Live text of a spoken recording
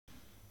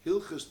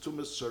Hilchas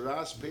Tumas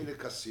Soras Pere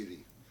Kasiri.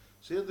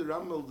 So here the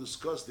Rambam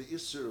discussed the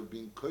issue of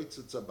being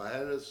koitzitz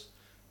baheres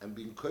and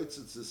being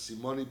koitzitz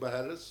simoni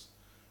baheres,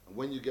 and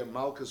when you get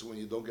malchus, when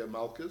you don't get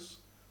malchus,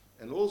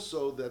 and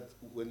also that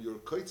when you're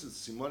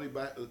koitzitz simoni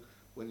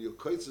when you're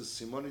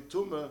koitzitz simoni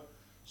tuma,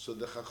 so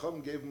the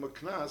Chacham gave him a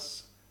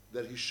knas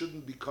that he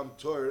shouldn't become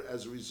tor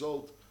as a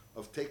result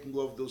of taking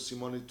off those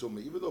simoni tuma,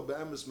 even though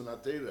be'emes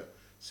menatera,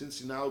 since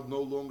he now no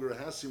longer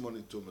has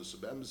simoni tuma, so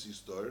be'emes he's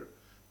tor,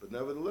 but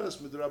nevertheless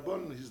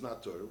midrabban he's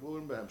not tor. We'll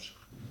learn behemshach.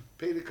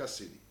 Peri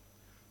kasiri.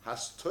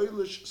 Has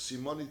toilish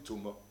simoni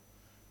tuma,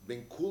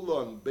 ben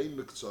kulon ben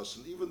miktzos,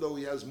 and even though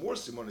he has more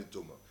simoni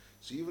tuma,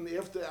 so even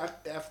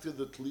after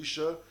the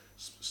tlisha,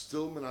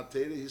 still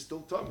menatera, he's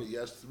still tummy. He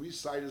has 3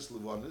 sidus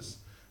levanis,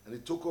 and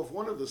he took off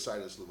one of the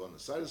sidus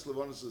levanis. Sidus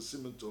levanis is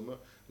simon tuma,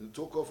 and he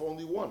took off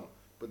only one.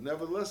 But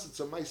nevertheless, it's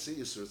a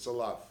maisi iser, it's a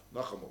lav,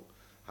 nachamol.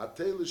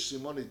 Hatelish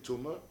simoni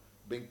tuma,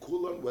 ben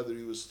kulon, whether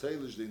he was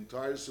tailish the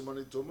entire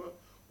simoni tuma,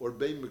 or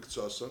ben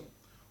miktzos,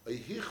 a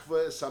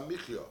hichva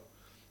samichya.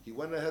 He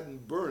went ahead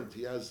and burned.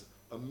 He has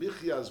a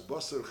michias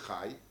basar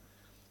chai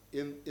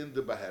in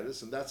the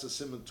baheris, and that's a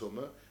simon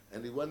tuma.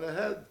 And he went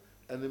ahead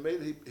and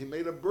he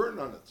made a burn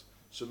on it.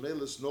 So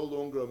mele is no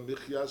longer a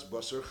michias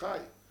basar chai.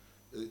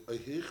 A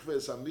hichve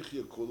is a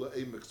michya kula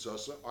a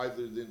miktsasa,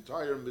 either the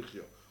entire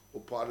michya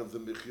or part of the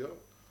michya.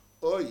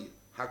 Oy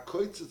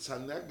hakoitzitz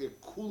hanega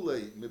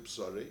kule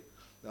mipsare.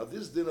 Now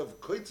this din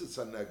of koitzitz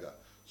hanega.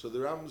 So the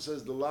Rambam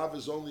says the lav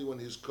is only when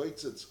he's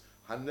koitzitz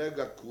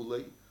hanega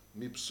kule.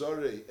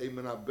 Mipsare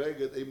Eimen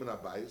Abeget Eimen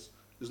Abayis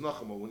is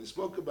Nachama. When he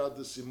spoke about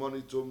the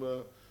Simoni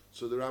Tuma,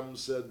 so the Rambam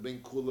said Ben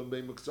Kulam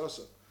Ben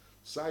Muktasa.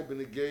 Sai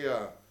Ben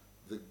Egeya,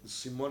 the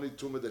Simoni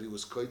Tuma that he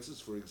was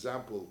koitzes, for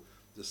example,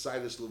 the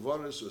Sidus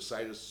Levonis or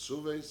Sidus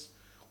Tsuves,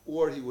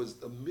 or he was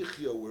a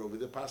Michya where over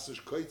the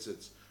passage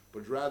koitzes,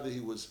 but rather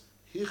he was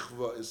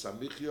Hichva is a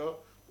Michya.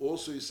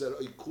 Also he said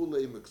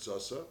Oikule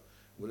Muktasa.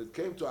 When it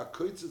came to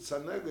Akoitzes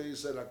Hanega, he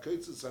said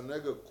Akoitzes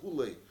Hanega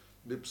Kule.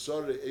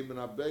 Mipsare Eimen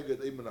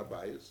Abeget Eimen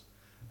Abayis,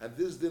 and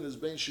this din is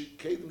Ben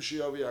Kedim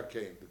Shiavi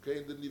Akein. The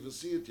Kedim didn't even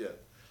see it yet.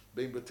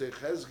 Ben B'tei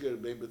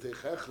Chesger, Ben B'tei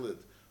Chechlet,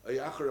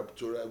 Ayachar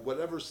Aptura, at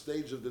whatever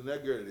stage of the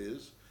neger it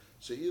is.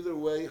 So either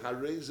way,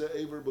 Hareza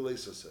Ever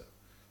B'leisase.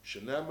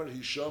 Shenemer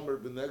Hishomer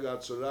B'nega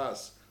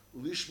Atzoras,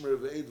 Lishmer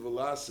V'eid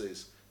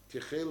V'lases,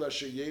 Kechela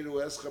Sheyeru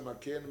Eschem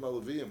Akein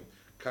Malvim,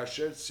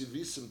 Kasher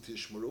Tzivisim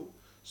Tishmeru.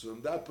 So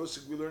from that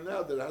pasuk we learn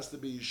now that it has to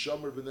be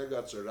Hishomer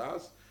B'nega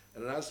Atzoras,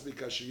 and it has to be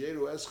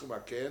kashiyeru eschem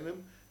akenim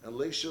and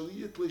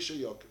leishaliyit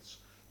leishayokitz.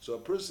 So a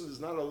person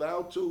is not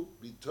allowed to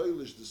be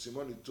toilish the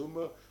simoni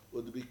tuma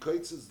or to be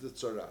koitzes the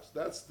tzoras.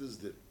 That's this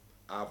din.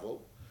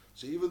 Avol.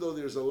 So even though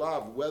there's a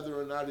lav whether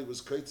or not he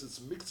was koitzes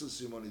mixed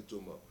simoni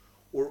tuma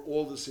or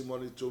all the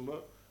simoni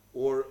tuma,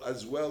 or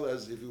as well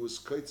as if he was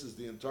koitzes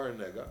the entire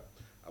nega,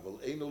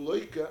 avol einu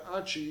loika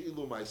achi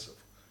ilu ma'asav.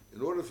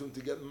 In order for him to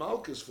get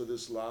malchus for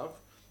this lav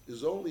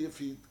is only if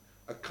he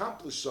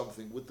accomplished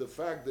something with the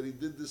fact that he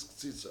did this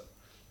tzitza.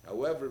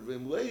 However,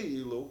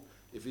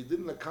 if he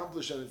didn't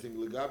accomplish anything,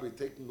 legabi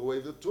taking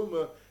away the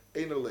tumah,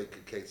 ain't a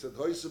lake case. That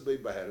hoisabei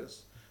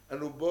baheres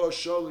and ubo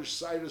sholish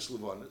cyrus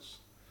levonis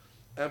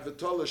and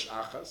vitolish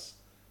achas,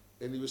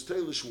 and he was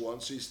tailish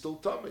once, so he's still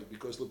tummy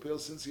because lepel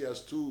since he has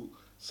 2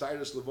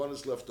 cyrus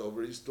levonis left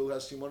over, he still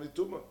has simoni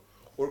tumah.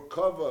 Or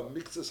kava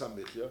mikzas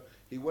hamichya,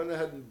 he went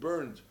ahead and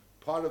burned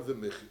part of the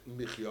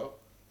michya,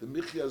 the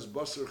michya's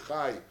basar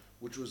chai,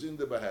 which was in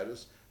the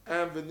Baharis,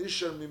 and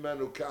Venishar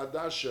Mimanu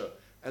Ka'adasha,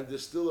 and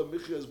there's still a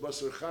Michias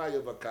Basar Chai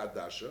of a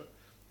Ka'adasha,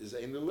 is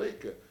Ein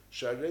Leika,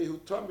 Sharehu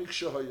Tamik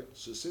Shahaya.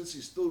 So since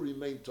he still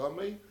remained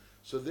Tamei,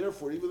 so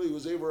therefore, even though he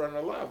was ever on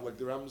a lav, like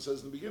the Rambam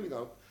says in the beginning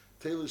of,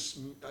 Taylor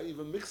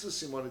even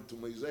mixes him on it to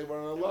me, he's ever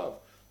on a lav.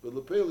 But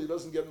Lepel, he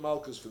doesn't get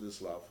Malchus for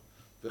this lav.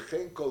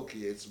 V'chein Kol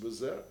Kietz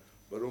B'zeh,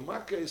 but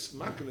Umakes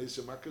Maknes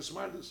Makes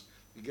Mardus.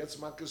 He gets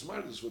Makes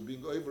Mardus for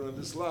being over on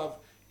this lav,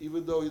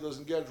 even though he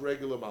doesn't get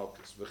regular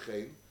malchus.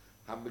 V'chein,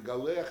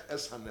 ha-megalech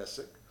es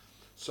ha-nesek.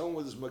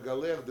 Someone is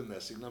megalech the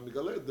nesek. Now,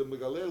 megalech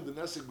the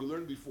nesek we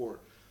learned before,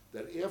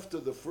 that after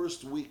the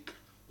first week,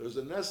 there's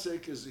a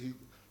nesek,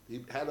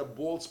 he had a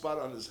bald spot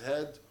on his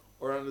head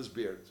or on his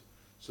beard.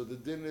 So the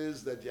din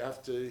is that you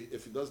have to,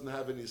 if he doesn't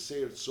have any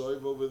seir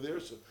tzoiv over there,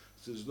 so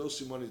there's no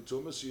simoni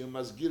tumah, so you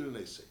masgir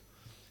nesek.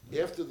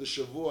 After the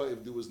shavua,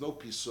 if there was no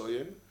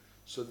pisoyin,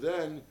 so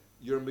then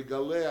you're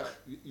megalech,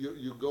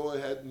 you go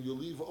ahead and you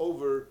leave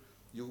over,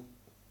 you're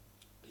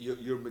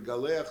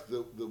megalech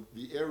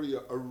the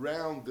area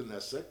around the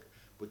nesek,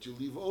 but you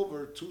leave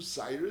over 2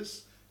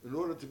 cyrus in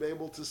order to be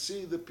able to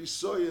see the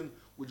pisoyin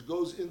which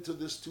goes into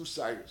this 2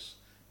 cyrus.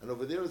 And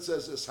over there it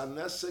says es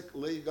hanesek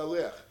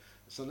leigalech.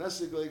 Es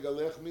hanesek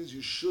leigalech means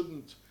you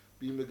shouldn't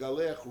be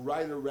megalech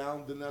right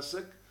around the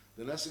nesek.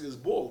 The nesek is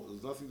bald.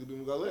 There's nothing to be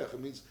megalech. It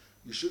means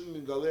you shouldn't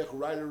be megalech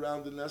right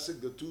around the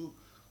nesek. The 2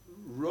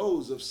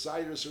 rows of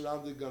cyrus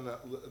around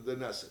the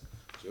nesek.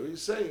 So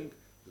he's saying,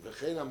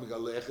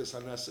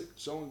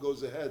 someone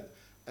goes ahead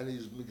and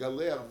he's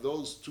megalech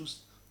those 2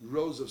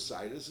 rows of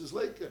cyrus is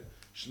like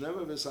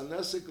shnemer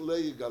v'sanesek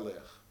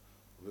leigalech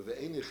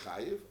V've'eni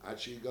chayiv, ad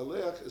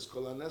she'yigaleach is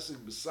kol hanesek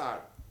b'sar.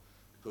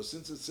 Because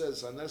since it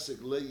says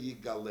hanesek le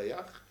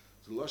yigaleach,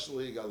 so lashon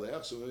le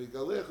yigaleach, so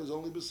yigaleach is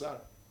only b'sar.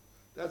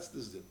 That's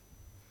this din.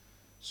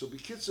 So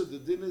b'kitzur, the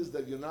din is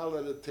that you're not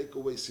allowed to take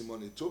away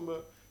simoni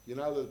tumah, you're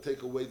not allowed to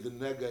take away the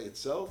nega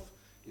itself.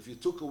 If you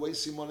took away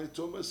simoni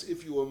tumas,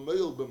 if you were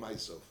male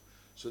b'maisav,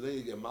 so then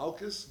you get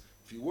malchus.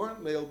 If you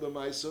weren't male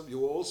b'maisav, you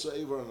were also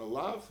aver on a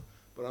lav,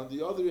 but on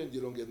the other end,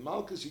 you don't get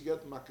malchus, you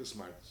get makas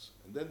martis.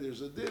 And then there's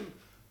a din,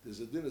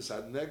 it's a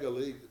nesek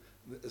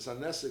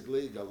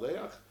le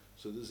galeach,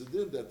 so there's a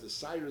din that the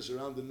cyrus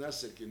around the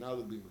nesek, you're not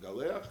allowed to be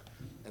megaleach,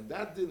 and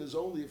that din is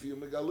only if you're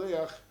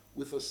megaleach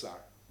with a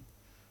sar.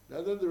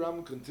 Now then the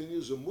Rambam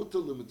continues, Umuta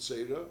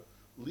l'mitzeira,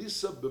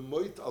 lisa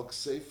b'moit al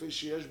kseife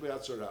sheyesh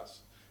be'atzaras.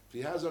 If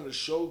he has on his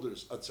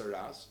shoulders a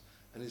tzaras,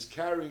 and he's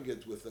carrying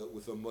it with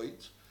a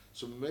moit,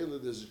 so mainly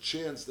there's a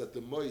chance that the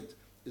moit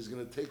is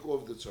going to take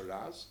off the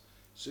tzaras,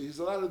 so he's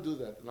allowed to do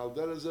that. And al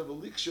derazev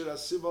liksher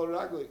asiv al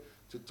ragli,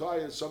 to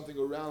tie something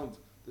around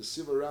the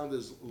sieve around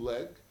his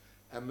leg,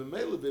 and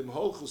memele b'im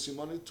holchu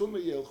simoni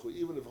tumah yelchu,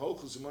 even if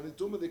holchu simoni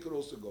tumah, they could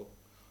also go.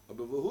 But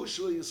v'hu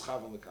shlo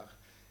yischaven lekach.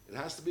 It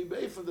has to be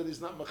beifan that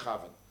he's not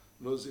mechaven.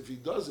 Knows if he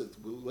does it,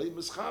 lay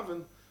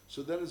mischaven,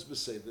 so then it's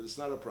besed, that it's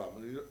not a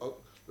problem.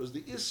 Because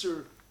the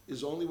isser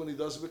is only when he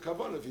does it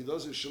b'kavanah. If he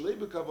does it shalei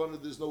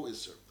b'kavanah, there's no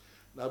isser.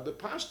 Now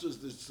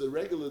b'pashtus, it's the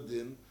regular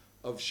din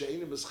of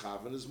she'enim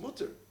mischaven is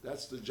mutter.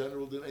 That's the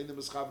general din, enim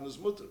mischaven is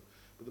mutter.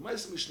 But the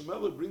Ma'aseh Mishnah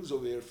Melech brings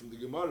over here from the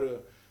Gemara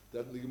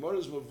that the Gemara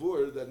is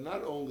mavur that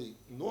not only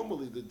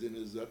normally the din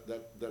is that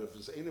if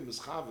it's enim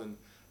mischaven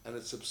and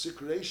it's a psik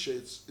reisha,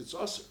 it's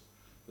usher.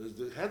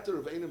 The heter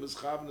of enim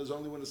mischaven is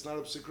only when it's not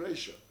a psik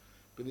reisha.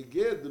 But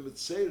again, the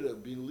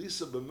mitzera being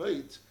lisa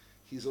b'meit,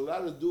 he's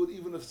allowed to do it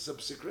even if it's a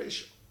psik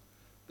reisha.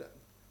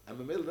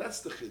 And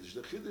that's the chiddush.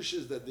 The chiddush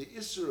is that the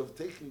isser of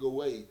taking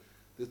away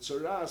the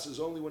tzaras is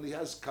only when he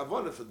has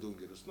kavanah for doing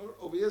it. It's not,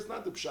 over here it's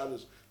not the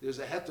pshat, there's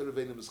a heter of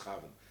enim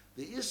mischaven.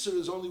 The isser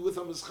is only with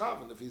a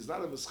mischaven. If he's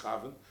not a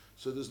mischaven,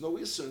 so there's no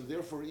isser, and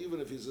therefore even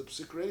if he's a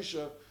psik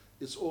reisha,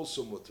 it's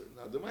also mutter.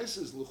 Now the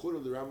Ma'aseh is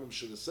l'chura, the Rambam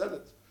should have said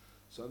it.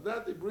 So on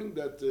that they bring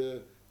that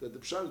the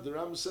pshat, the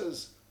Rambam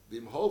says,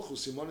 V'im holchu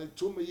simoni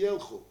tumah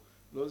yelchu.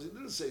 Notice he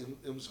didn't say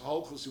im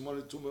holchu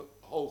simoni tumah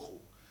holchu.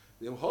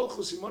 V'im holchu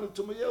simoni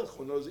tumah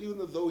yelchu. Notice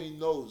even though he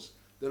knows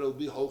that it'll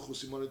be holchu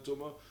simoni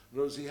tumah,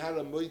 notice he had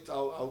a moit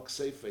al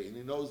kseife, and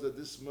he knows that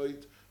this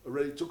moit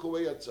already took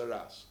away a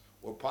tzaras,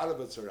 or part of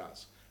a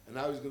tzaras, and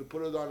now he's going to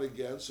put it on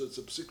again, so it's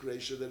a psik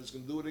reisha that he's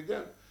going to do it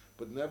again.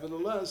 But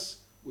nevertheless,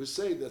 we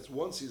say that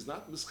once he's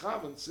not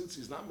mischaven, since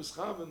he's not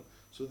mischaven,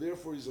 so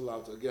therefore he's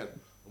allowed to again.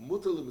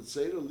 Mutal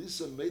l'mitzeira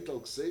lisa meit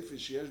al kseife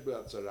sheyesh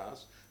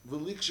be'atzaras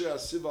v'liksher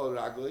asiv al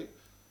raglei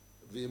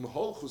v'im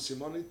holchu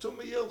simoni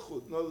tumah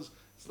yelchu. No,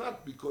 it's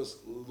not because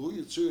lu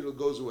yitzur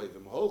goes away.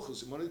 V'im holchu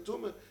simoni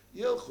tumah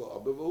yelchu.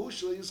 Aber v'hu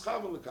shelo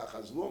yischaven lekach.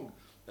 As long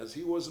as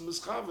he wasn't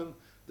mischaven,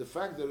 the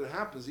fact that it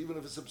happens, even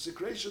if it's a psik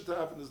reisha to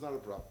happen, is not a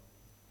problem.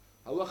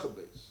 Halacha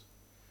beis.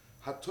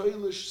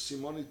 Hatoilish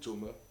simoni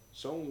tumah.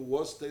 Someone who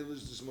was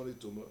toilish the simoni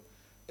tumah.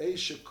 Ei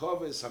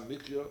shekoves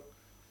hamikya.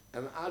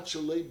 And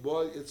actually,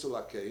 boy, it's a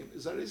lakein.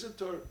 Is that is a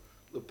tor?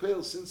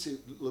 Lepel, since he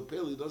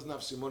doesn't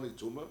have simoni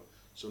tuma,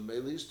 so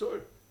mele he's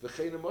tor.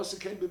 V'chein amasa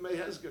came b'mei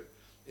hezger,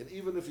 and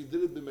even if he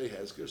did it b'mei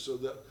hezger,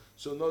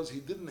 so knows he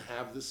didn't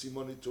have the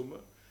simoni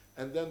tuma,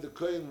 and then the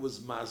kohen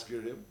was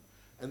masger him,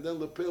 and then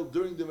lepel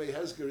during the mei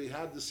hezger he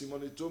had the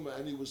simoni tuma,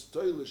 and he was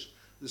toilish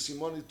the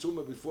simoni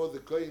tuma before the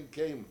kohen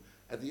came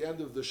at the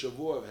end of the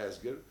shavua of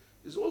hezger,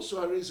 is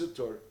also harez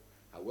tor.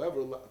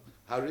 However,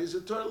 Hariz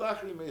Tor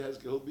Lachri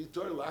Mehezger, he'll be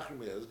Tor Lachri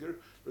Mehezger,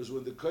 whereas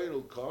when the Kohen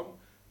will come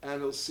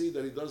and he'll see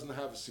that he doesn't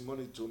have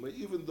Simoni Tumah,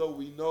 even though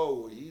we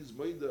know he's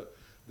made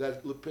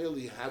that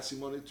Lepeli had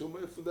Simoni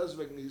Tumah, if that's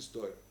making his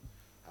Tor.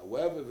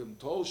 However,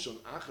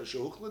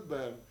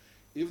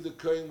 if the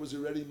Kohen was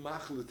already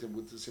machlit him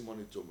with the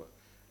Simoni Tumah,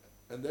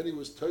 and then he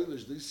was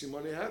toilish, this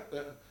Simoni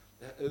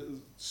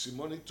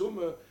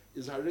Tumah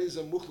is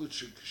Hareza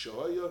Muchlit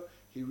Shahoya,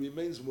 he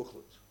remains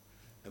Muchlit.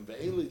 And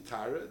ve'enli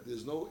Tara,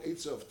 there's no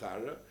Eitzah of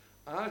Tara,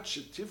 Ad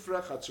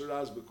shetifrach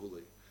hatzuras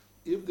bekulei.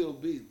 If there'll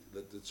be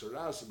that the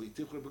tzuras will be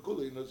tifrach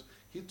bekulei,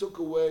 he took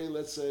away,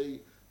 let's say,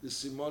 the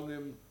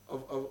simonim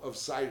of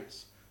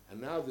Cyrus,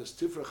 and now this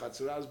tifrach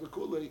hatzuras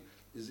bekulei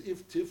is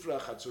if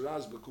tifrach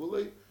hatzuras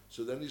bekulei,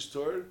 so then he's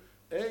told,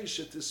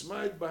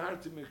 shetismaid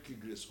bahartim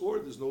kigris, or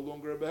there's no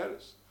longer a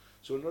beheres.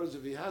 So in other words,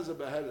 if he has a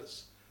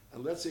beheres,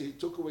 and let's say he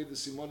took away the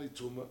simoni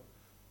tuma,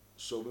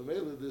 so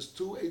there's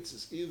two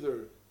eitzes,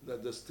 either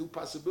that there's two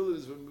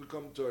possibilities when we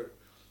come to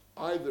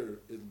either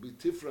it'll be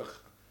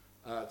tifrach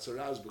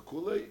tzaraz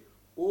bekulei,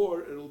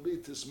 or it'll be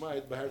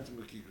tismayit b'hartim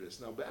mekigres.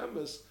 Now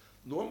be'emes,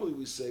 normally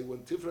we say when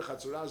tifrach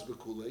tzaraz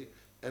bekulei,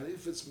 and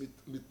if it's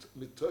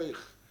mitoich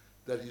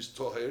that he's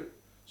toher,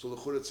 so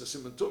l'chur it's a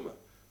siman tumah.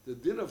 The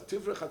din of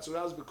tifrach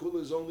tzaraz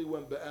bekulei is only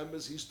when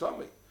be'emes he's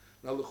tummy.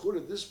 Now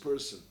l'chur this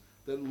person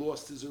that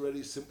lost his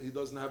already, he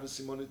doesn't have a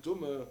simoni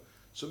tumah,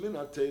 so min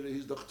ha'teira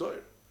he's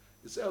doctor.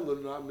 It's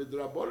elon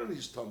midrabanan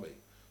he's tummy.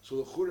 So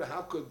l'chura,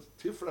 how could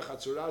tifrach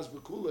atzuraz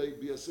bekulei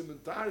be a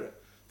siman tara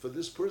for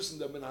this person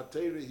that min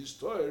hatera he's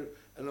toyer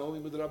and only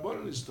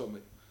midrabanan is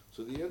tomei?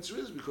 So the answer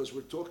is because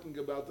we're talking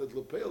about that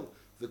lepel,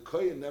 the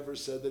kohen never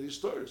said that he's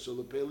toyer, so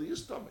lepel he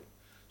is tomei.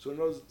 So in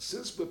other words,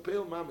 since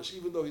lepel mamash,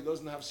 even though he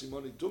doesn't have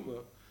simoni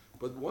tuma,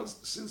 but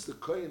since the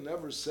kohen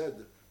never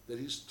said that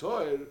he's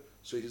toyer,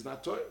 so he's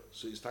not toyer,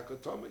 so he's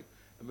takatomi,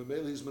 and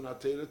memela he's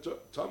minatera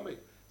tomei.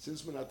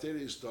 Since minatera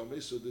is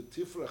tomei, so the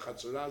tifra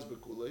chatzoraz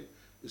bekulei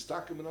is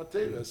taka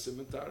minatera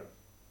simentar.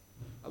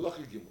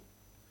 Halacha gimel.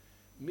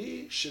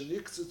 Mi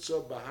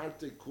sheniktzitzo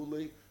baharte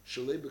kulei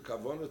shalei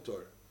bekavona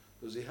tor.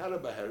 Because he had a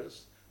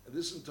beheres, and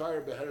this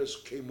entire beheres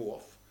came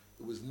off.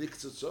 It was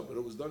niktzitzo, but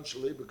it was done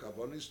shalei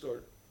bekavona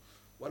tor.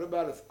 What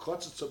about if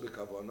kotzitzo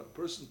bekavona? A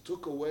person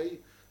took away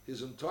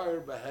his entire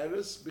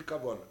beheres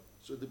bekavona.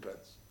 So it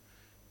depends.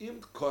 Im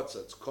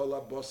kotzatz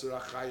kola boser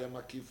achaya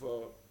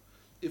makifo.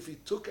 If he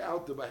took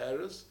out the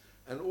beheres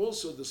and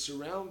also the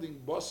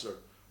surrounding boser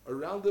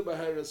around the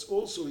beheres,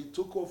 also he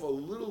took off a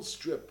little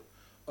strip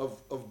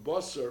of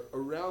boser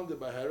around the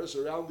beheres,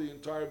 around the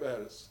entire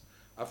beheres.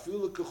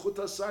 Afilu kechut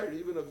hasayr,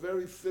 even a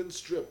very thin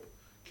strip,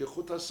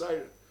 kechut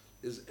hasayr,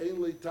 is ein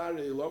leitare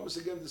ilamas.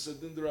 Again, this is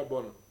din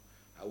d'rabbanan.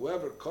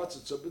 However,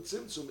 kotzitz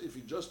betzimtzum, if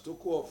he just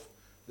took off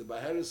the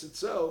beheres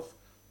itself,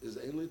 is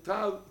ein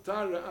leitare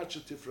acha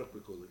tifrach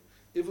bekuli.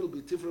 If it'll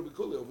be tifrach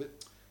bekuli of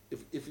it,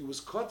 if he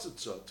was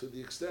kotzitza to the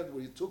extent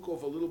where he took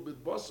off a little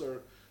bit basar,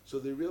 so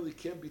there really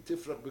can't be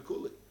tifrach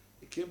bekuli.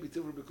 It can't be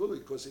tifrach bekuli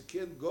because it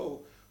can't go.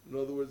 In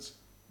other words,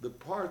 the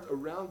part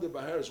around the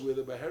beheres where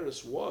the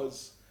beheres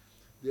was,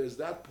 there's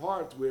that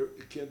part where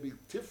it can't be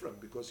tifrach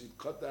because he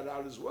cut that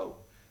out as well.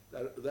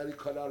 That he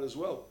cut out as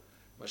well.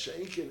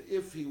 Masha'inkin,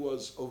 if he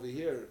was over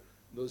here,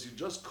 knows he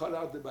just cut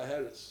out the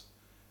beheres,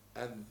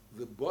 and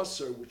the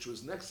basar which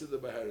was next to the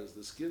beheres,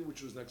 the skin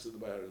which was next to the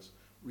beheres,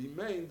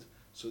 remained.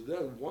 So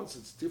then, once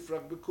it's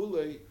tifrach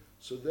bekulei,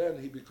 so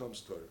then he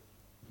becomes Torah.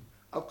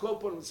 Al kol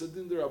panim, it's a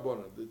din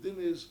d'rabbanan. The din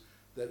is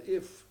that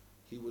if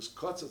he was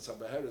kotzatz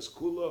habeheres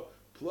kula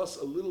plus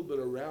a little bit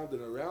around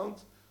and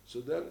around,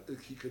 so then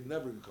he could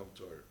never become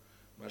Torah.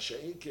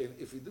 Masha'in kein,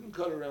 if he didn't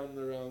cut around and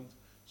around,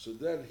 so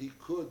then he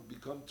could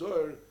become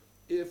Torah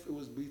if it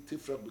was be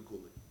tifrach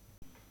bekulei.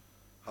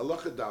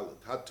 Halacha dalet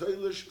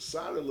hatoilish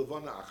sara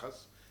levana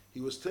achas.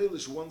 He was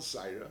tailish one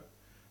sira,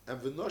 and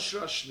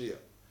v'noshra shnia.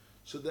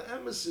 So the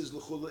emes is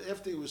l'chula,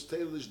 after he was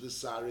tailish the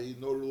sara, he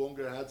no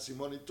longer had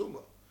simoni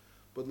tuma.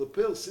 But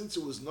lepil, since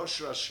it was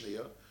noshra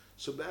shnia,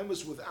 so the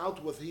emes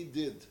without what he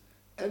did,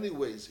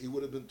 anyways, he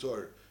would have been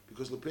Torah.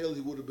 Because lepil,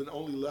 he would have been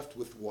only left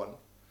with one.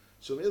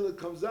 So it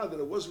comes out that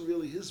it wasn't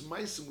really his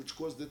meisim which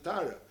caused the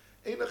tara.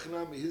 Einach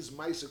nami, his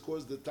maisa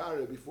caused the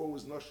tara before it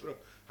was noshra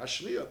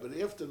hashnia. But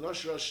after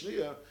noshra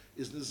hashnia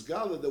is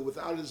nisgala that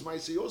without his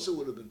maisa he also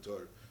would have been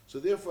Torah. So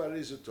therefore it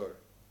is a Torah.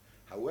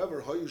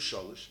 However, hoyu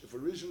shalish, if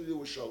originally there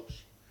was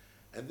shalish,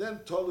 and then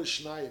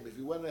tolish shnayim, if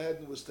he went ahead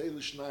and was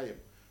tolish shnayim,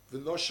 the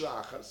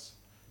noshra achas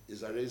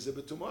is areze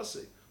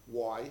betumase.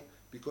 Why?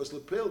 Because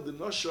lepel the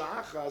noshra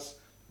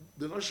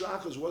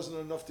achas wasn't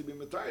enough to be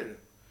matayrim,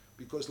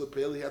 because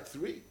lepel he had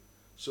three.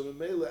 So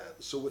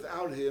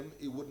without him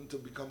he wouldn't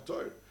have become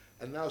Torah.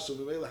 And now, so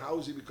memela, how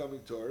is he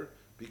becoming Torah?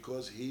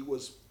 Because he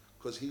was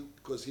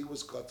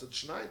katzat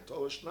shnayim,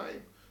 tolish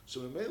shnayim. So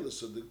memela,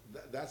 so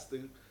that's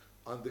the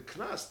on the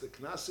knas. The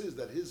knas is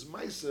that his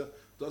maisa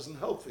doesn't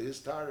help for his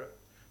tara.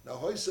 Now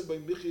hoysa by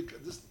michi,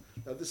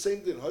 the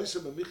same thing.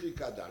 Hoysa by michi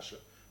kadasha.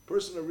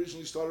 Person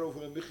originally started off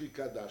with a michi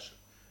kadasha,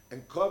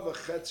 and kava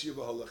chetzia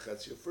v'hala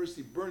chetzia. First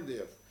he burned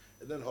the earth,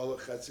 and then hala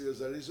chetzia is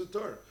that he's a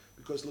Torah.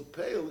 Because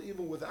lepeil,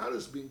 even without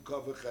us being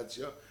kava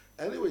chetzia,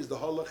 anyways the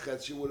hala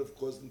chetzia would have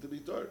caused him to be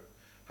Torah.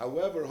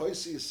 However,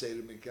 hoysi is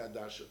seder min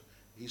kadasha.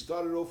 He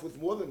started off with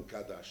more than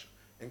kadasha,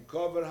 and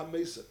kava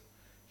hameser.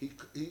 He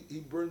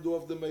burned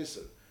off the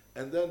meser.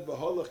 And then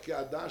v'holach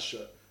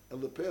ke'adasha,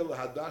 and lepeil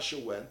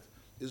hadasha went,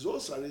 is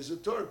also a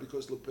Torah,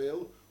 because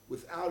lepeil,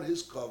 without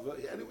his cover,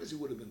 anyways he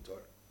would have been Torah.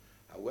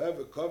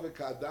 However, cover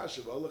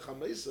ke'adasha, v'holach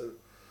hameser,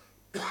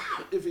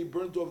 if he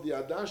burnt off the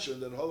adasha,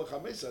 then holach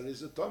hameser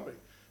is a Tomei,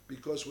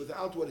 because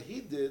without what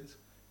he did,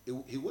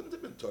 he wouldn't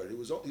have been Torah.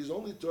 He's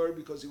only Torah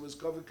because he was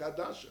covered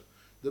kadasha.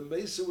 The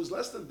meser was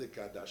less than the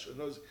kadasha.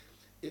 In other words,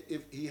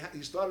 if he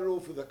started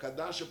off with the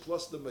kadasha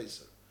plus the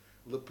meser.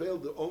 Lepel,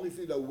 the only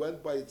thing that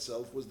went by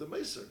itself was the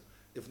meser.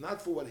 If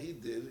not for what he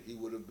did, he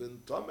would have been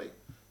Tomei.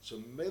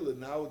 So Mela,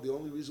 now the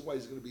only reason why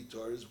he's going to be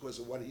Torah is because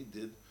of what he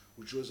did,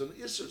 which was an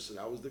Isser. So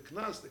that was the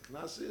Knas. The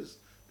Knas is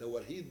that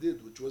what he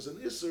did, which was an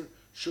Isser,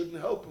 shouldn't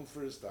help him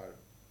for his Torah.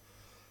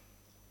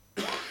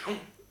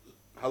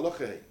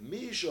 Halacha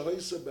mi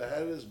shahoisa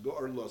beheres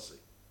be'orlose.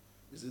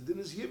 Is the din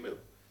is yimil.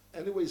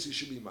 Anyways, he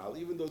should be mal,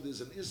 even though there's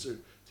an Isser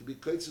to be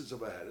koitzes of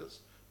beheres,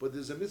 but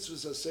there's a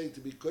mitzvah say to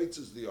be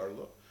koitzes the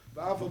arlo.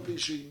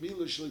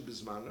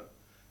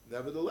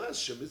 Nevertheless,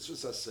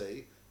 shemitzvah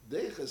say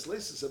deiches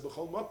leises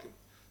b'chol mokim.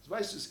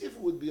 If it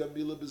would be a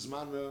mila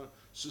bizmana,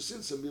 so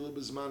since a mila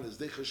bizmana is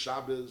deiches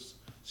Shabbos,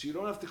 so you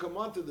don't have to come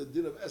on to the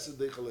din of esed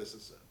deiches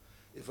leises.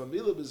 If a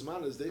mila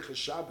bizmana is deiches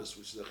Shabbos,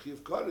 which is a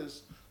chiv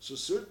kodesh, So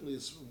certainly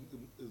it's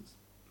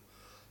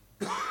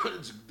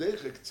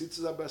deichek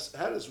tzitzis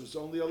abaheres was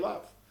only a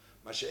lav.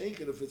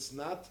 Masha'enken, if it's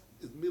not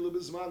mila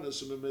bizmanas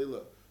so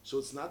memela, so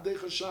it's not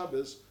deicha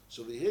Shabbos.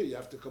 So here you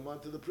have to come on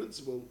to the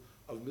principle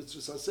of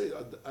mitzvah saseh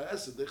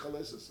aseh deicha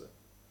leisaseh.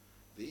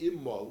 The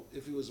immol,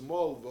 if he was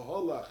mol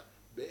v'holach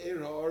be'er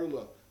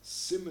ha'arla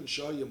simen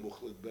shaya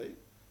muchlet bey,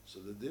 so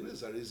the din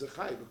is that he's a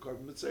chay b'karb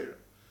mitzera.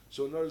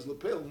 So in other words,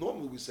 lepel,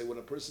 normally we say when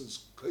a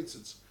person's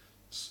kaitzitz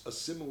a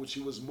simen which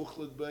he was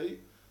muchlet bey,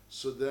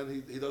 so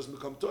then he doesn't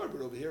become tar.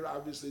 But over here,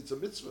 obviously, it's a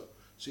mitzvah,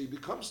 so he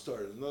becomes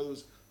tar. In other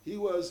words,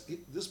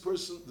 this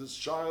person,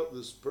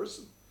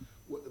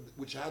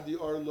 which had the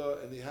arla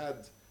and he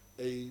had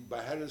a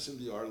baharis in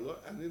the arla,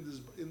 and in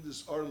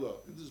this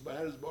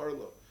baharis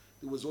barla,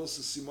 there was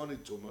also simoni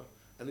tuma,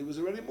 and he was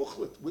already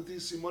muchlet with the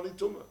simoni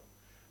tuma,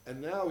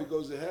 and now he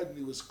goes ahead and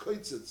he was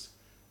kaitzitz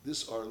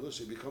this arla,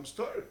 so he becomes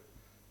tar.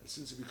 And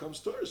since he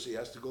becomes tar, so he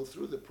has to go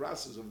through the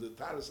process of the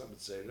taras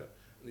hamitzera,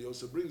 and he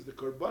also brings the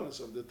korbanos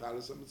of the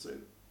taras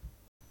hamitzera.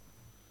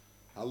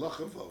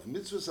 Halacha vav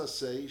mitzvahs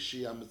asay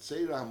she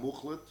hamitzera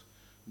hamuchlet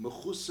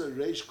mechusa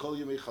reish kol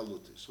yemei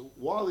chalute. So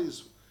while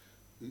he's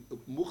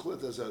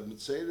muchlet as a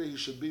mitzera, he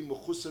should be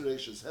mechusa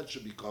reish. His head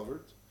should be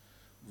covered.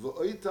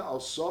 V'oita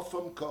al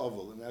sofam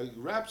ka'avel. And now he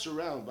wraps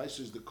around.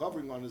 Basically, the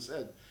covering on his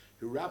head.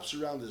 He wraps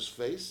around his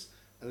face,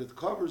 and it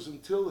covers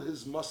until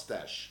his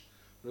mustache.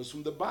 Whereas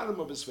from the bottom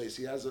of his face,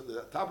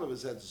 the top of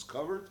his head is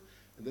covered,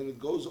 and then it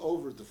goes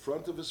over the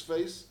front of his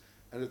face,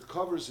 and it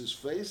covers his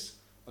face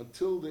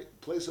until the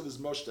place of his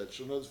mustache.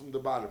 So notice from the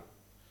bottom.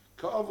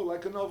 Ka'avel,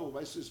 like an oval.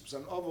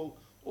 An oval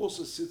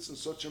also sits in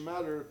such a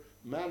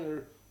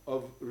manner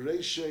of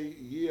reishe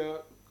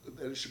yia,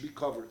 that it should be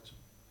covered.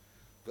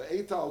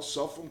 Ve'eta al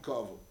sofum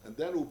ka'avel. And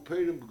then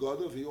uperim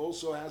b'godav, he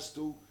also has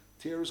to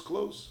tear his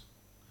clothes.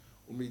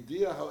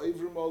 Umidia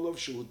ha'evrim olav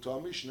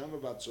shehutami shnema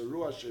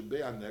v'atzaruah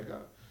shebei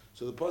hanega.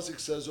 So the pasuk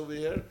says over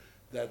here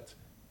that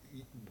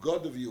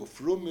God of you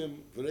frumim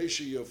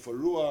v'reisha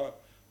yafarua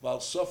val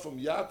sofam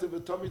yate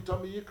v'tami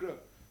yikra.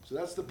 So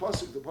that's the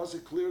pasuk. The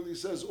pasuk clearly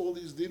says all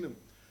these dinim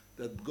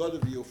that God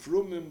of you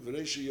frumim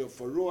v'reisha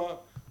yafarua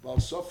val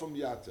sofam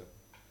yate.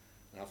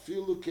 Now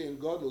filu kein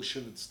gadol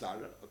shenit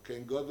stara. A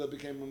kein gadol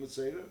became a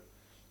mitzera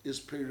is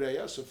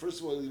pereya. So first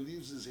of all, he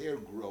leaves his hair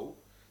grow,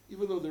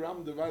 even though the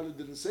Rambam Devaila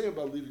didn't say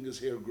about leaving his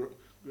hair grow.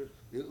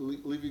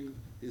 Leaving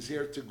his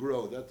hair to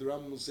grow. That the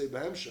Rambam will say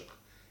b'hemshach.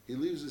 He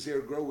leaves his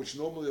hair grow, which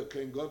normally a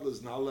Kohen Gadol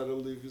is not allowed to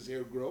leave his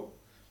hair grow,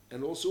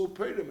 and also a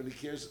peirim, and he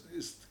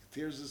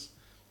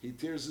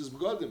tears his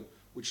begodim,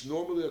 which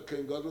normally a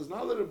Kohen Gadol is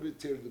not allowed to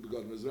tear the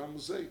begodim. As the Rambam will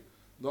say,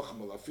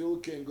 nochmal,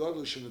 afil Kohen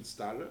Gadol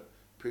shenitztara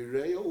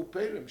peireya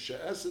upeirim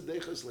she'esa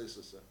deichas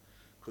leisasa,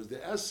 because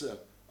the esa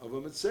of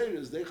a mitzvah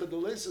is deicha de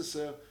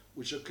leisasa,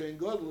 which a Kohen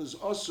Gadol is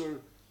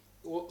osur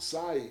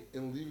sai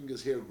in leaving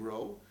his hair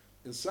grow.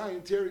 In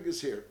sign tearing his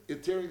hair,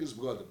 tearing his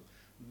begodim.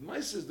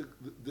 My says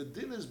the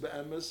din is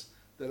be'emes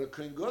that a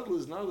kohen gadol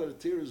is not allowed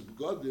to tear his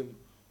begodim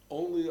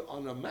only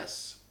on a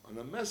mess. On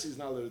a mess, he's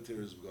not allowed to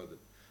tear his begodim.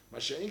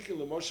 Masha'inkin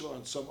l'moshel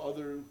on some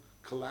other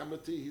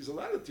calamity, he's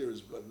allowed to tear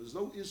his begodim. There's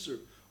no issur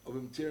of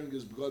him tearing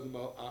his begodim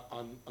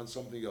on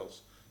something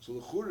else. So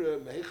l'chure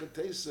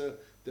mehechatesa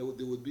there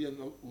would be a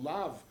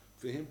lav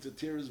for him to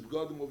tear his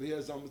begodim over here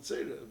as on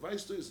mitzvah.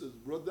 Vice to is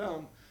brought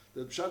down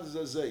that pshat is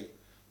azay.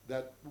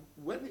 That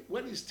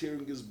when he's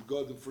tearing his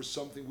begodim for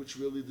something which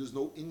really there's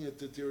no inya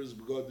to tear his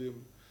begodim,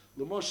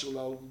 l'moshel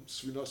al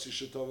svinasi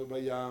shetove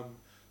bayam.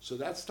 So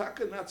that's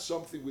taka, not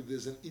something where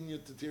there's an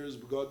inya to tear his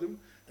begodim.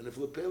 And if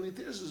lepel he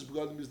tears his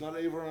begodim, he's not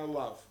ever on a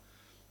lav.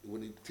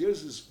 When he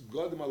tears his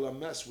begodim al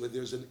mess, where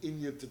there's an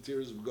inya to tear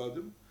his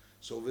begodim,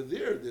 so over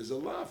there's a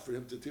lav for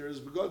him to tear his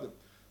begodim.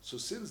 So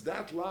since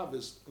that lav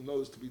is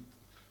knows to be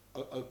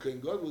a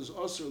kohen gadol is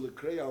osur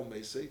l'krei al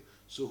meisei.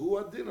 So who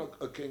adin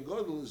a kohen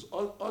gadol is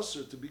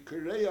osur to be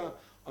kriya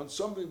on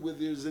something where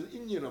there's an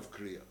inyan of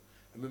kriya.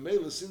 And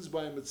Memela, since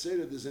by a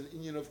mitzvah there's an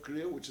inyan of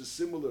kriya which is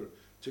similar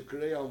to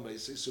kriya al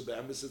meisei, so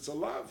be'emes it's a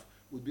lav.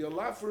 Would be a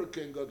lav for a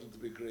kohen gadol to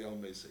be kriya al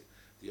meisei.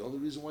 The only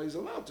reason why he's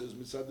allowed to is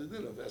mitzad the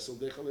din of esel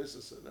deicha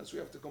leisasa. That's why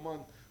we have to come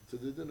on to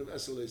the din of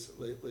esel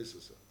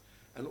leisasa.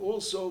 And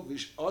also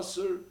vish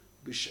osur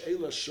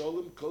b'sheila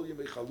shalom kol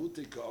yemei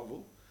chalutei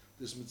ka'avol.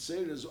 This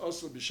mitzvah is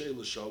also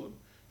b'sheila shalom.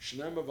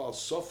 Shnema val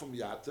sofam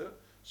yata.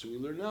 So we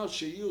learn now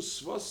sheyu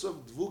svasav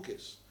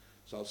dvukes.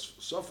 So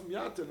sofam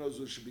yata knows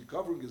it should be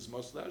covering his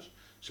mustache.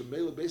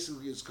 Shemela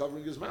basically is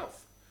covering his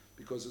mouth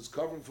because it's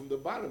covering from the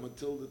bottom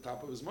until the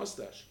top of his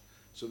mustache.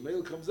 So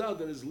Mele comes out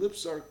that his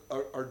lips are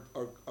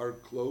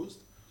closed,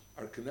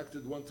 are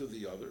connected one to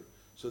the other.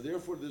 So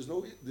therefore there's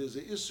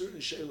a isser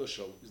in sheila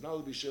shalom. He's not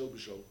allowed to be sheil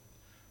b'shalom.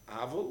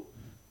 Aval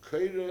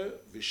keira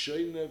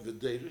v'sheina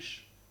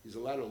v'derish. He's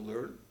allowed to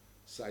learn.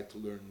 Side to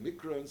learn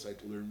mikra, side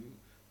to learn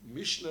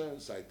mishnah,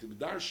 side to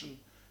darshan.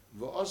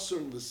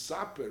 V'asur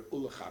l'saper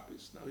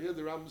ulachapis. Now here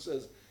the Rambam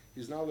says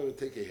he's not allowed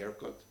to take a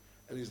haircut,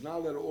 and he's not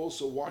allowed to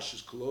also wash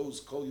his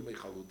clothes. Kol yimei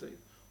chalutei.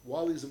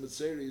 While he's a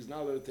mitzvah, he's not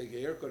allowed to take a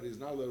haircut. He's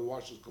not allowed to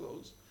wash his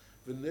clothes.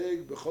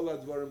 V'neg b'chol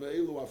advarim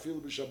e'elu afil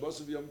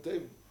b'shabbos v'yom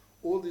tov.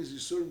 all these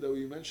Yisurim that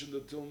we mentioned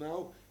until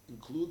now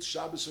include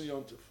Shabbos and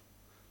Yom Tov.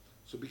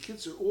 So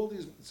B'kitzur, all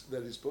these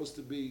that he's supposed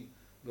to be,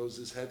 knows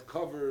his head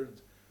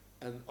covered,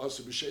 and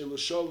Asur B'Sheila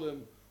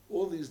Sholem,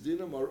 all these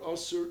dinim are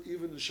Asur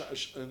even in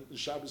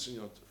Shabbos and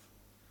Yom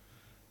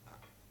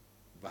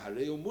Tov.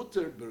 V'harei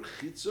muter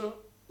b'rchitza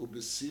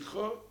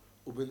u'b'sicha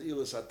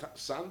u'b'nilas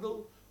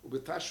sandal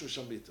u'b'tashva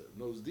shamita.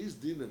 Knows these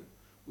dinim,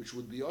 which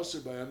would be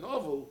Asur by a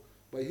novel,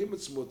 by him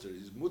it's muter.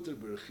 He's muter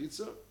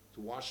b'rchitza,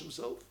 to wash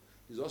himself.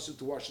 He's also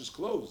to wash his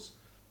clothes,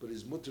 but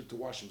he's mutter to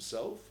wash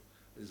himself.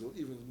 He's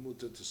even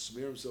mutter to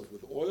smear himself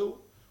with oil,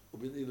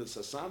 ubin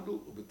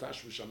sasandul,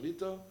 ubitash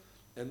v'shamita,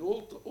 and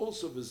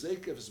also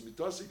v'zekev is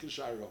mitasi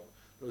k'sharo.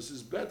 Knows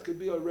his bed could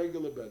be a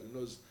regular bed. He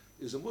knows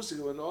is a musik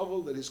of a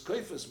novel that his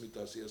kaifas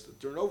mitasi, he has to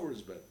turn over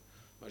his bed.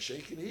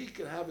 Mashenkin, he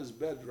can have his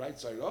bed right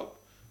side up.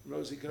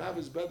 Knows he can have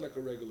his bed like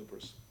a regular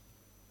person.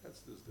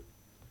 That's this thing.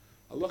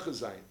 Allah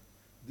Zayin.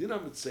 Dina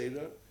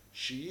mitzera.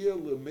 Shiyah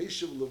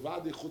le'meshav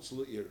levadi chutz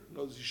le'ir.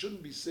 Notice you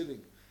shouldn't be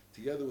sitting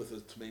together with a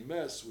tmei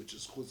mes, which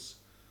is chutz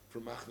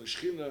from machna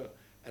shchina,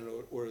 and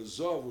or a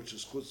zav, which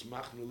is chutz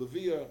machna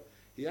levia.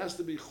 He has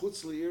to be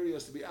chutz le'ir. He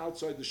has to be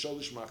outside the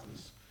sholish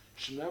machnas.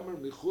 Shnemer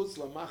michutz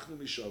la'machna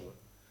mishava.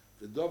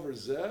 The dover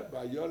zeh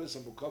ba'yoris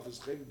amukafes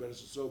chem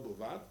beres so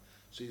bavad.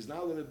 So he's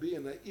now going to be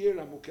in the ir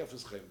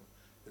amukafes chem.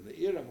 In the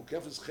ir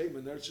amukafes chem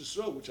in Eretz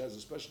Yisrael, which has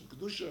a special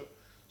kedusha.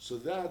 So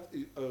that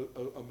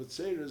a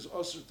mitzvah is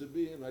also to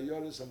be in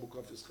Ayoris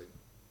Hamukafis Chem.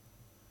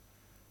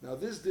 Now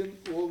this din,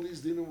 all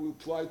these dinim will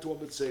apply to a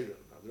mitzvah.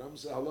 Now the Rambam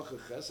says halacha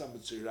ches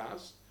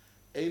ha-mitziras,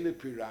 eine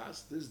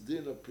piras. This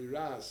din of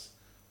piras,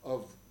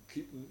 of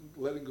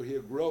letting her hair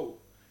grow,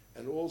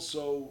 and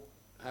also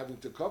having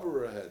to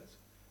cover her head,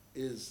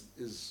 is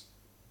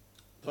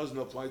doesn't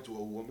apply to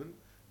a woman.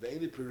 The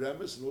eine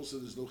piremis, and also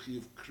there's no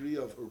chiyuv kriya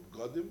of her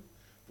begadim.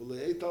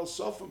 V'le'et al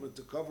sofim, and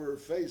to cover her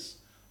face.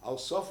 Al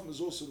Sofim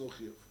is also no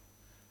chiyuv.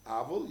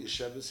 Avol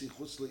yesheves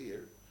chutz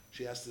le'ir.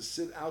 She has to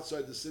sit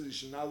outside the city.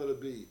 She's not allowed to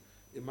be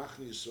in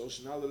Machne Yisrael.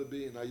 She's not allowed to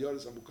be in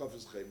Ayoris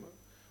Amukafis Chema.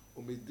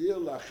 Umidir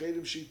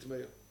la'acherim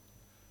sheitmeya.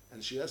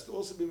 And she has to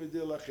also be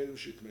midir la'acherim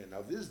sheitmeya.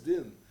 Now this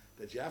din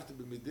that you have to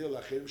be midir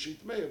la'acherim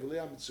sheitmeya,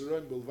 v'le'am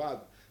mitziroim bilvad.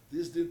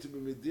 This din to be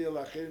midir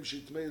la'acherim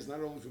sheitmeya is not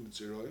only for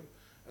mitziroim.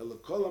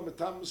 Elakol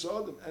ha'metam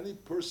misa'odam. Any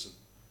person,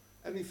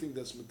 anything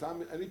that's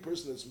metam, any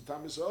person that's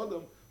metam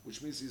misa'odam,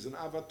 which means he's an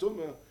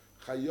avatuma.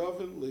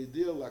 Chayovin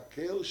leidir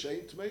lakel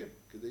shein tmeim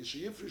kedei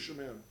sheyifrishu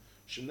mehem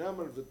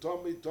shenamer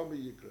v'tomi tomi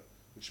yikra,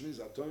 which means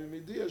atomi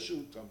midia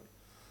shu tomer.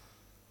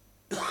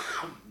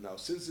 Now,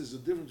 since there's a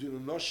difference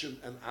between noshim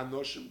and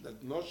anoshim,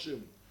 that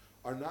noshim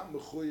are not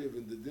mechuyev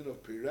in the din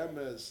of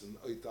piremes and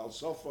oital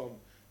sofam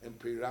and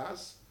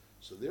piras,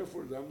 so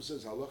therefore the Rambam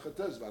says halacha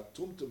tes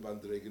v'atumtum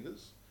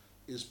vandregenes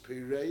is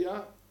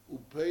pireya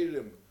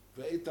upeirim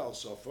ve'etal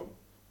sofam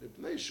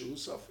mipnei shu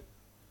sofim.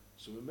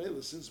 So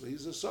Memela, since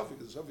he's a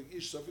suffix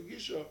ish, suffix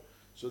isha,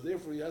 so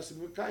therefore he has to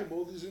be mekayim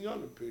all these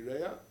inyanim.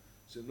 Pireya,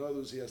 so in other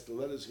words, he has to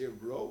let his hair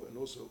grow and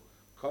also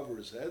cover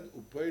his head,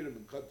 upeirim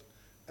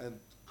and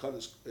cut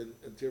his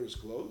and tear his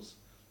clothes,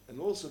 and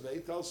also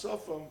ve'etal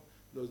safam.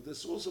 This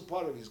is also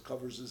part of. He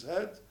covers his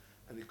head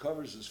and he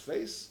covers his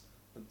face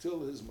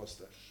until his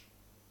mustache.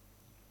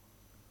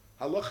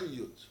 Halacha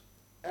yud,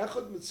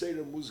 echad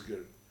mitzeira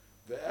musger,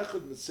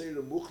 ve'echad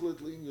mitzeira muchlet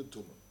li'inyan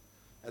tumah.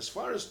 As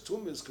far as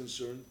tumah is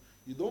concerned,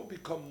 you don't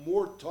become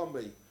more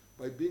tamei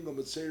by being a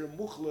Metzeira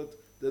Muchlat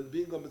than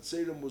being a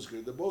Metzeira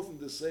Musger. They're both in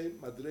the same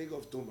Madrega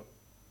of Tumah.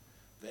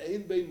 The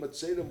Ein Bein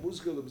Metzeira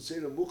Musger and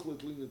Metzeira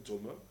Muchlat Lin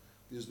Tumah.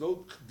 There's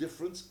no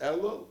difference.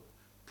 Ella,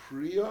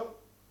 Priya,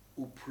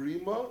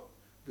 Uprima,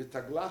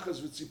 V'taglachas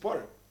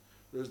V'tziparim.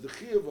 There's the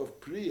Chiyuv of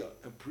Priya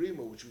and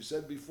Prima, which we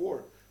said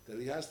before, that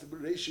he has to be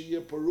Reisha Yeh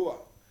Parua,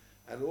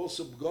 and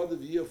also B'gadav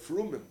Yeh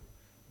Frumim.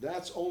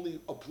 That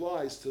only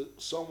applies to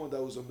someone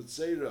that was a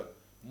Metzeira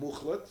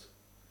Muchlat,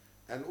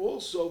 and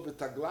also the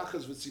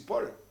taglachas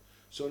v'tziparim.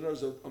 So in other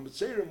words, a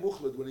mitzeira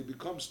muchlet, when he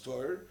becomes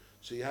tor,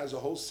 so he has a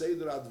whole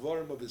seder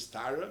advarim of his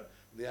tara,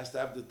 and he has to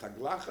have the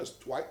taglachas,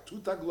 two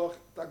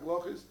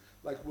taglachas,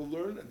 like we'll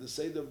learn, and the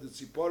seder of the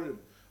tziparim,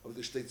 of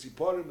the shtei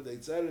tziparim, and the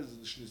eitzeres, and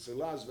the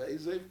shniselas,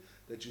 ve'ezev,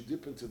 that you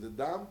dip into the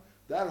dam.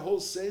 That whole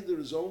seder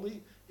is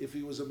only if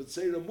he was a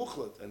mitzeira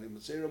muchlet, and a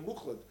mitzeira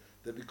muchlet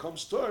that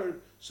becomes tor,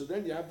 so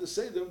then you have the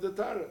seder of the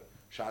tara.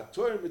 Sha'at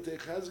tor mitech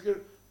hezger,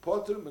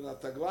 poter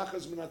minat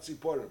taglachas minat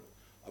tziparim.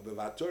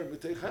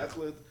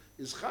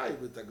 Is chai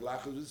with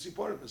taglachas with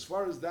tziparim. As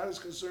far as that is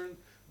concerned,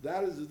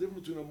 that is the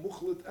difference between a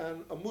muchlet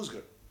and a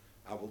musgar.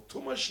 Avol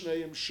tuma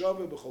shneim shave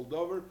b'chol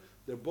davar.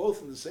 They're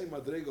both in the same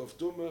madrega of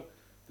tuma.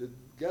 The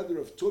gather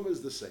of tuma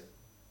is the same.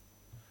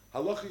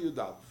 Halacha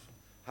yudalv.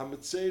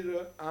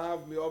 Hametzeira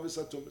av mi'ovis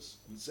hatumas.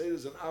 Metzeira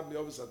is an av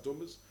mi'ovis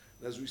hatumas.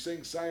 And as we sing,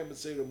 Sayam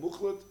metzeira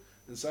muchlet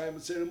and Sayam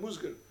metzeira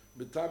musgar.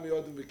 Mitami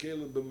odem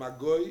v'kelim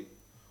b'magoy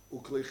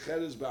uklei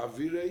cheres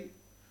ba'avirei.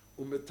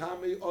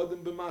 Umetame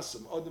odem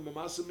b'masam. Odem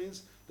b'masam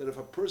means that if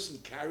a person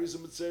carries a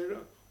mitzera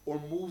or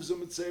moves a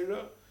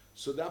mitzera,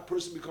 so that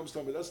person becomes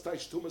tamei. That's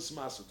taish tumas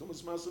masa.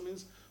 Tumas masa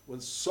means when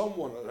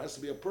someone, or it has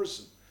to be a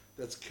person,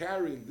 that's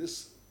carrying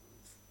this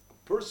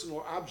person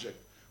or object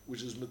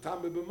which is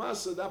metame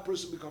b'masa, that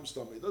person becomes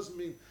tummy. It doesn't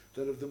mean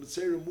that if the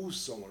Mitzera moves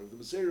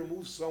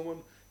someone,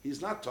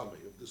 he's not tummy.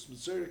 If the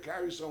Mitzera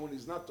carries someone,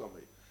 he's not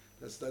tummy.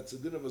 That's a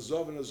din of a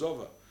zov and a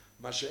zova.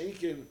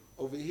 Masha'inkin,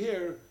 over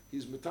here,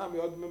 he's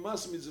metame od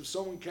b'masa, means if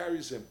someone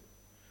carries him.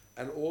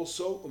 And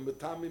also,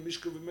 metame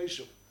mishkav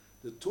v'meshav.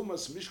 The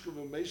tumas mishkav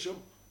v'meshav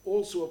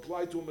also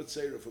apply to a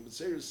Mitzera. If a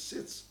Mitzera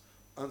sits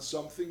on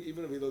something,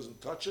 even if he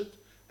doesn't touch it,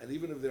 and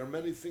even if there are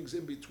many things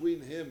in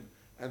between him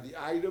and the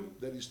item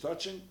that he's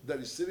touching, that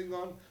he's sitting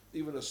on,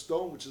 even a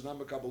stone, which is not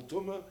makabel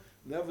tumah,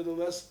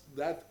 nevertheless,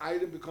 that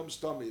item becomes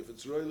tummy if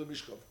it's royal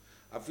mishkav.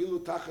 Afilu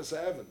tachas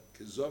ha'evan,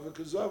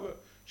 kezova,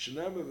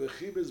 shenema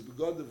v'chibes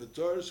begod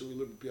v'tor, so we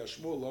learn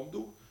Piashmo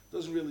Lamdu,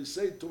 doesn't really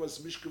say tumas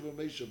mishkav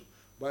v'meshav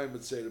by a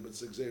Mitzera, but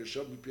it's exer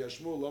shav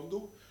Piashmo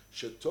Lamdu,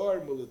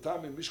 shetor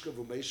mulatami mishkav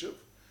v'meshav.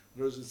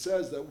 In other words, it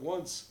says that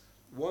once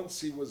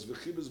he was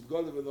v'chibes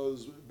begod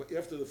v'tor,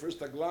 after the first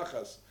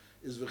taglachas,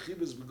 is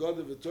v'chibes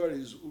begod v'tor,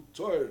 he's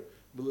utor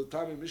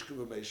mulatami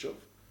mishkav v'meshav,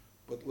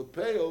 but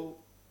lepeil,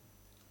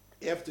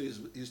 after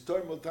his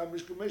tor mulatami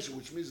mishkav v'meshav,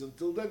 which means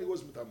until then he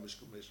was mulatami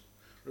mishkav v'meshav.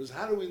 Whereas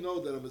how do we know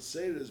that a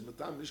Mitzera is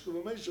Matam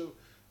Mishkav V'meshav?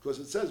 Because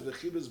it says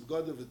V'chibes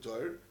B'gada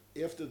V'tor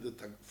after the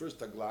first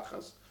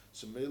Taglachas.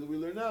 So maybe we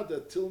learn out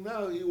that till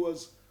now he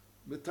was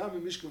Matam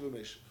Mishkav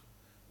V'meshav.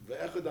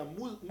 Ve'echad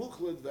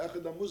HaMuchlad,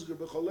 Ve'echad HaMuzgar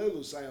B'cholelu,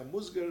 Sayam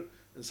Muzgar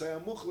and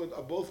Sayam Muchlad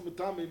are both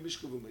Matam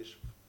Mishkav V'meshav.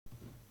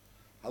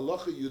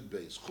 Halacha Yud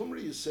Beis.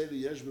 Chumri Yisera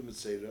Yesh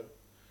B'Mitzera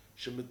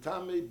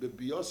Shemitame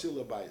B'Biyosi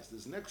L'Bayis.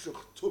 There's an extra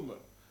tumah,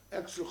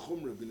 extra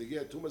chumra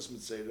B'Negei Tumas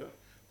Mitzera,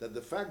 that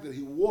the fact that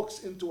he walks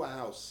into a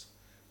house,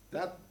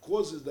 that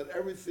causes that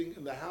everything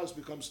in the house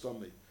becomes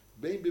tummy.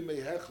 Bein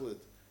b'mei hechlet,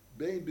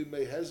 bein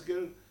b'mei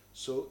hezger,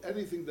 so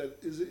anything that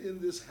is in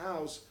this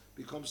house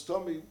becomes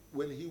tummy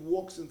when he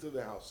walks into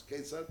the house.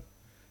 Ketzad?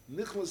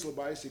 Nichlas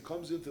l'bayis, he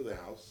comes into the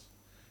house,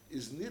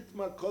 is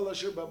nitma kol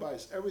asher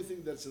b'bayis,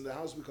 everything that's in the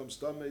house becomes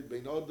tummy,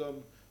 bein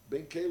odam,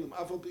 bein kelim,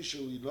 afal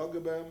pishel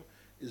yinogabam,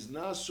 is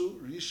nasu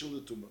rishel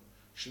l'tumah.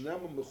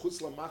 Shenama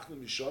mechutz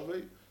lamachne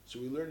mishavei. So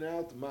we learn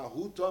out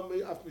mahu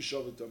tamei af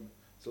mishavei tamei.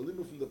 So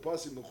limud from the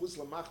pasuk mechutz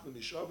lamachne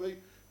mishavei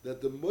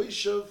that the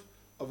moishav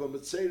of a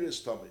Mitzera is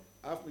tamei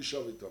af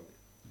mishavei tamei.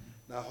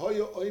 Now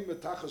hoya oy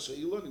metachas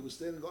ha'ilon, he was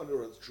standing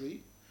under a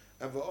tree,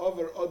 and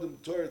va'avar adam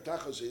torah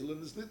tachas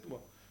ha'ilon is nitma,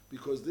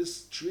 because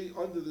this tree,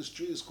 under this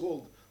tree, is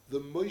called the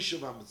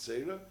moishav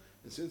ha'Mitzera,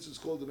 and since it's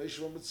called the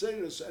moishav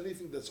ha'Mitzera, so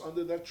anything that's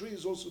under that tree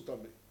is also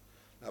tamei.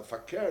 Now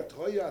fakert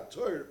hoya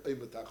torah oy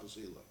metachas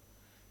ha'ilon.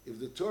 If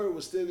the Torah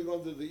was standing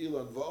under the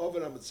Ilan,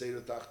 va'over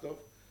ha-Mitzera tachtov,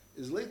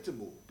 is late to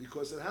move,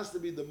 because it has to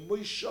be the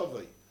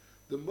Moishavai,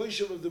 the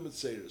Moishav of the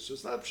Mitzera. So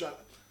it's not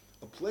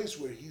a place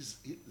where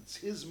it's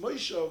his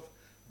Moishav,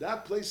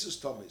 that place is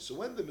tummy. So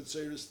when the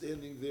Mitzera is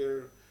standing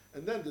there,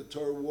 and then the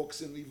Torah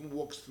walks in, even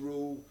walks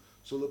through,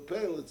 so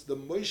lepel, it's the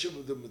Moishav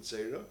of the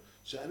Mitzera,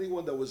 so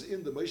anyone that was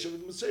in the Moishav of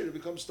the Mitzera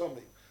becomes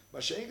tummy.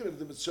 Mashengan, if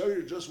the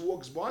Mitzera just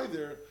walks by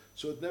there,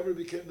 so it never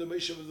became the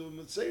Moishav of the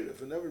Mitzera.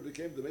 If it never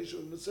became the Moishav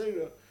of the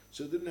Mitzera,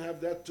 so it didn't have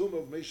that tomb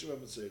of Meishav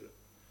HaMitzera.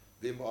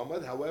 The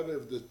Muhammad, however,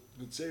 if the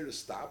Mitzera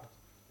stopped,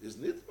 is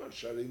Nitma,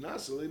 Shari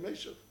Nasali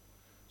Meishav.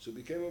 So it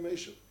became a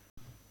Meishav.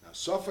 Now,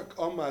 Sofik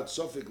Omad,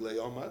 Sofik Le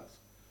Omad.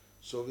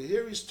 So over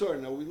here he's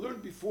torn. Now we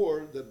learned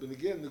before that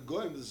Benegay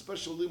Negoim, there's a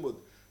special limud,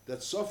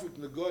 that Sofik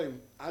Negoim,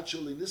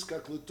 actually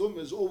Niskak L'Tum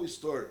is always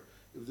torn.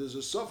 If there's a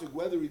Sofik,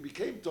 whether he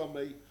became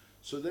Tomei,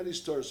 so then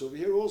he's torn. So over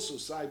here also,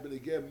 Sai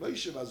Benegay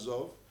Meishav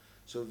Azov.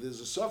 So if there's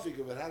a Sofik,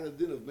 if it had a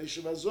din of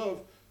Meishav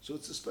Azov, so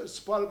it's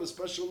part of a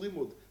special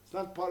limud. It's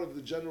not part of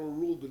the general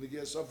rule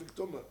b'negea safik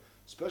tumah.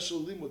 Special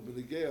limud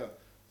b'negea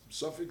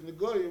safik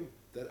negoyim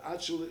that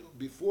actually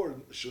before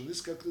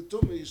shoniska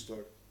klitumah is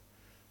start.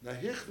 Now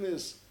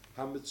hichnes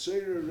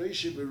hamitzera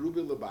reishi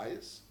berubi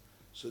labayis.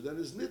 So then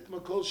is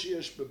nitma kol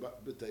sheyesh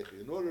b'teichi.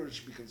 In order it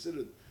should be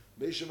considered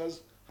meishav as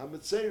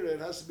hamitzera,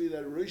 it has to be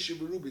that reishi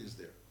berubi is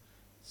there.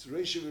 It's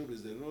reishi berubi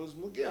is there. In other words,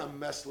 mugea a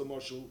mess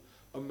lemashal,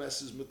 a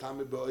mess is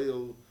metame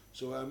ba'il.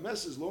 So a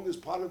mess, as long as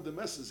part of the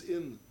mess is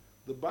in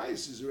the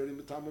bias, is already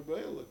metame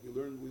ba'il, like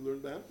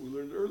we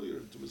learned earlier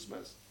into this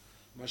mess.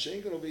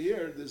 Mashenkan over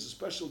here, there's a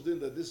special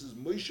din that this is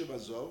Moishav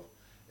Azov.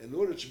 In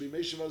order to be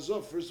Moishav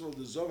Azov, first of all,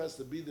 the Zov has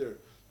to be there,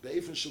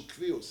 be'efen shel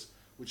kvius,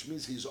 which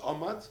means he's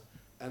Omad,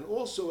 and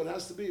also it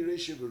has to be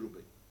Reishi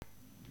Verubi.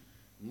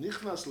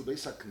 Nichnas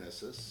l'beis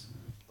hakneses,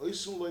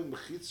 oisun loy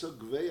mechitza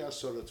gvei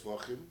asoret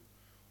vachim,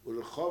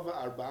 urechova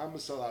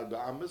arba'ames al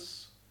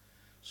arba'ames.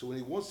 So when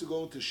he wants to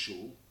go into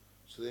shul,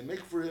 so they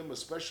make for him a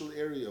special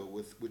area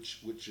with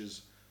which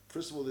is,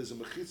 first of all, there's a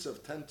mechitza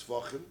of 10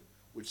 tvachim,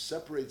 which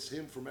separates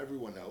him from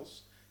everyone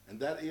else, and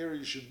that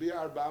area should be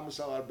arba'ames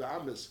al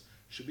arba'ames,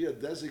 should be a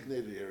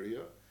designated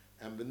area.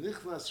 And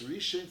b'nichnas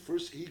rishen,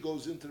 first he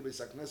goes into the Beis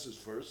HaKnesses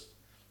first,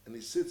 and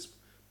he sits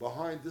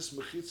behind this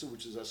mechitza,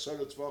 which is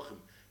asarat tvachim,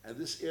 and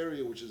this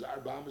area which is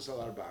arba'ames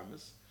al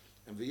arba'ames,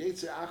 and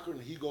v'yetze achron,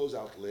 he goes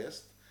out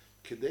last.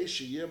 Kedei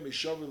sheyeh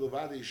mishavi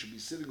levadi, he should be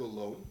sitting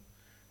alone.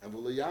 And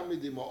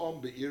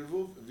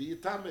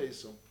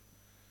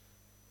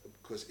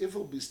Because if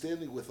he'll be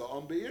standing with the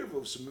Om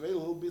Be'irvov, so maybe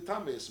he'll be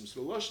Tamesim.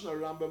 So the Lashon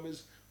Rambam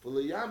is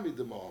V'layami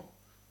Demam,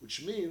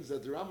 which means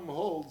that the Rambam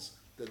holds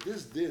that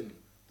this din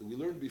that we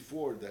learned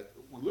before,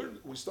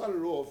 we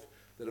started off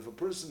that if a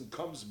person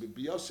comes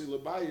b'biyasi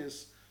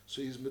l'bayis,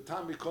 so he's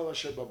metami kol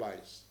asher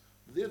b'bayis.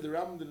 There the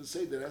Rambam didn't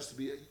say that it has to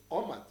be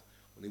omad.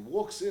 When he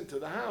walks into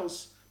the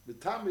house,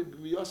 metami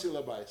b'biyasi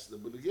l'bayis.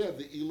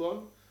 The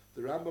Elon,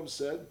 the Rambam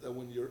said that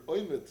when you're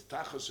oimet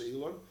tachas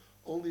Elon,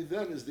 only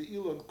then is the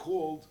Elon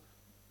called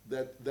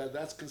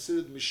that's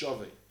considered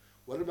mishave.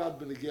 What about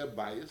b'negeh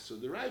bayis? So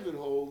the Ravid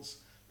holds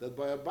that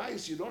by a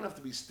bayis you don't have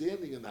to be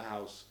standing in the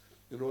house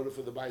in order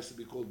for the bayis to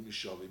be called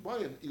mishave. By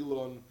an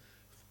Elon,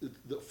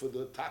 for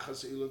the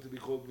tachas Elon to be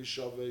called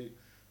mishave,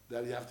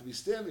 that you have to be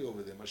standing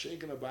over there.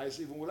 Mashenkin abayis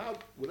even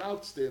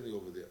without standing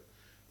over there.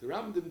 The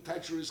Rambam didn't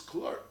touch his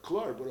klar,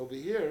 but over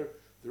here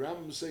the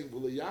Rambam is saying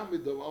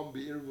v'layamid am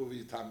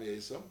be'irvu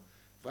v'yitamei.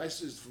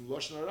 Vice is from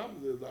Lashon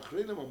Rambam, the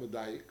Achreinim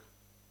Amadayik,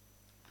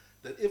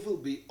 that if it'll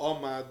be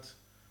omad,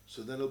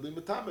 so then it'll be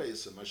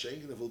metameism.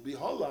 Mashenkin, if it'll be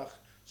holach,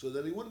 so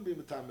then he wouldn't be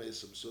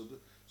metameism.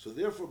 So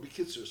therefore,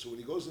 bekitzer. So when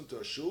he goes into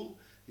a shul,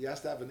 he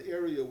has to have an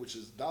area which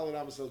is Daled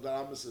Amos El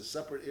Daled Amos, a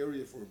separate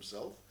area for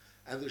himself,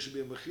 and there should be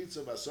a mechitza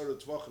of Asara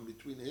Tvachim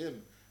between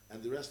him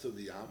and the rest of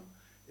the Yam,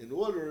 in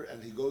order,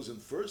 and he goes in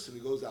first and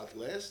he goes out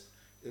last,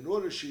 in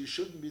order she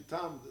shouldn't be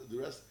tam, the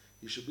rest,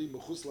 he should be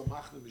mechutz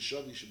lamachne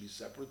mishav, he should be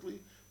separately,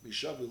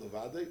 mishav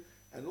levade,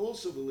 and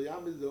also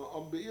v'liyamid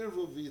on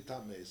be'irva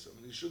v'yitamesam,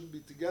 and he shouldn't be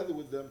together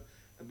with them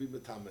and be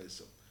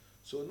metamesam.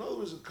 So in other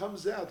words, it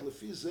comes out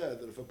lefizeh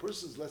that if a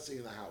person's, let's say,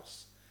 in a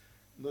house,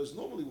 there's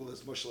normally, well,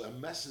 there's much a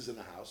mess is in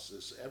a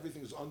house,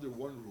 everything's under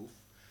one roof,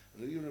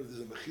 and even if there's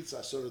a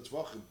mechitza asara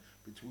tvachim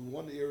between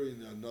one area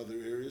and another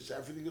area, so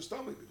everything is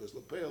tummy, because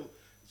lepel,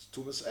 it's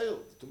tumas eil.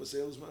 Tumas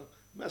eil is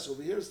mess.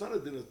 Over here, it's not a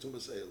din of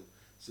tumas eil.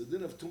 It's a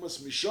din of tumas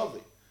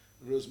mishavi.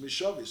 And it was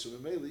mishavi. So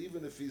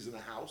even if he's in a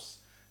house,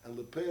 and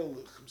lepel,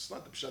 it's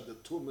not the pshat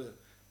that tumah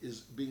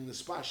is being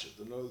nispashet.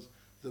 In other words,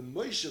 the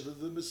moishav of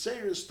the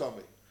meseir is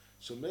tummy.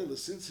 So mele,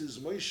 since his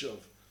moishav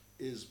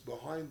is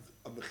behind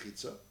a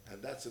mechitza,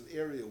 and that's an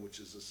area which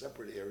is a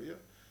separate area,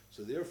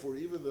 so therefore,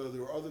 even though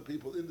there are other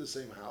people in the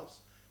same house,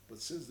 but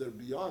since they're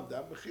beyond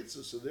that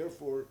mechitza, so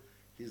therefore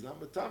he's not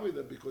matami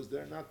them because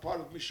they're not part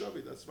of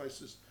mishavi. That's why it's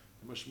just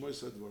mashmoy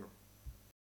said.